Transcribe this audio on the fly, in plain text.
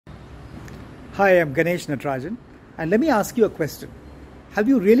Hi, I'm Ganesh Natarajan, and let me ask you a question. Have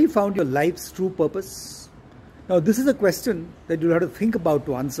you really found your life's true purpose? Now, this is a question that you'll have to think about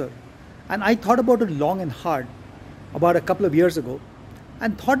to answer. And I thought about it long and hard about a couple of years ago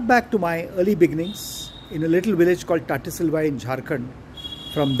and thought back to my early beginnings in a little village called Tatisilwai in Jharkhand.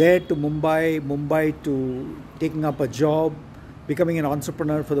 From there to Mumbai to taking up a job, becoming an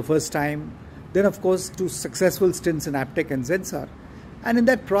entrepreneur for the first time, then of course to successful stints in Aptech and Zensar. And in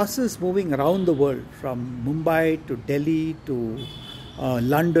that process, moving around the world from Mumbai to Delhi to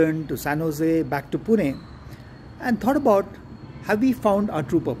London to San Jose, back to Pune, and thought about, have we found our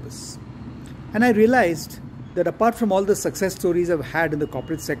true purpose? And I realized that apart from all the success stories I've had in the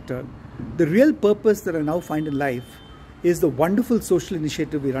corporate sector, the real purpose that I now find in life is the wonderful social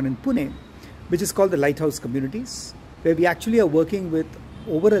initiative we run in Pune, which is called the Lighthouse Communities, where we actually are working with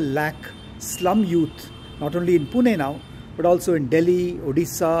over 1 lakh slum youth, not only in Pune now, but also in Delhi,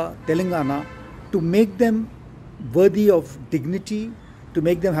 Odisha, Telangana, to make them worthy of dignity, to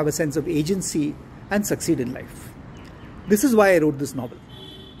make them have a sense of agency and succeed in life. This is why I wrote this novel.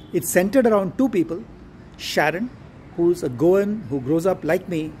 It's centered around two people, Sharon, who's a Goan who grows up like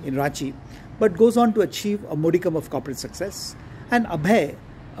me in Ranchi, but goes on to achieve a modicum of corporate success, and Abhay,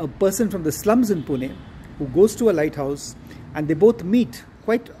 a person from the slums in Pune, who goes to a lighthouse, and they both meet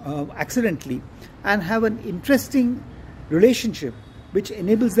quite accidentally and have an interesting relationship which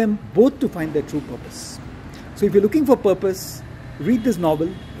enables them both to find their true purpose. So if you're looking for purpose, read this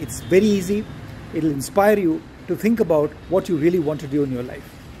novel. It's very easy. It'll inspire you to think about what you really want to do in your life.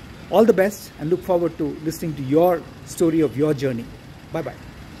 All the best, and look forward to listening to your story of your journey. Bye-bye.